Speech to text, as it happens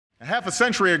Half a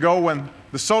century ago, when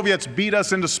the Soviets beat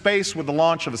us into space with the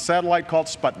launch of a satellite called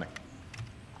Sputnik,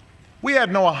 we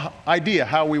had no idea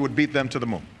how we would beat them to the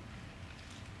moon.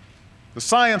 The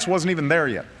science wasn't even there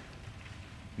yet.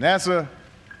 NASA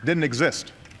didn't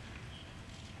exist.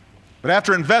 But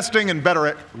after investing in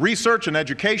better research and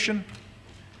education,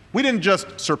 we didn't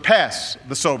just surpass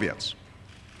the Soviets.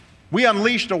 We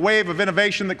unleashed a wave of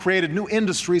innovation that created new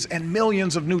industries and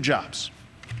millions of new jobs.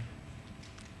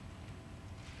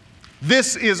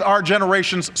 This is our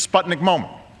generation's Sputnik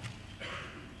moment.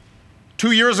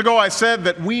 2 years ago, I said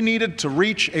that we needed to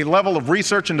reach a level of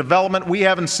research and development we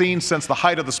haven't seen since the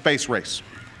height of the space race.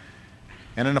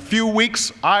 And in a few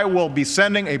weeks, I will be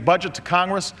sending a budget to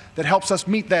Congress that helps us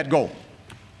meet that goal.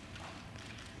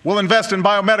 We'll invest in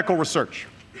biomedical research,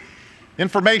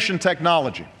 information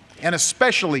technology, and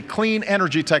especially clean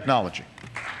energy technology.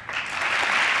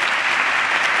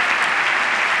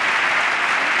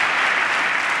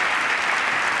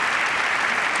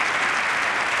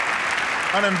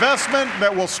 An investment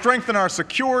that will strengthen our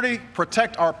security,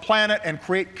 protect our planet, and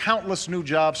create countless new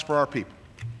jobs for our people.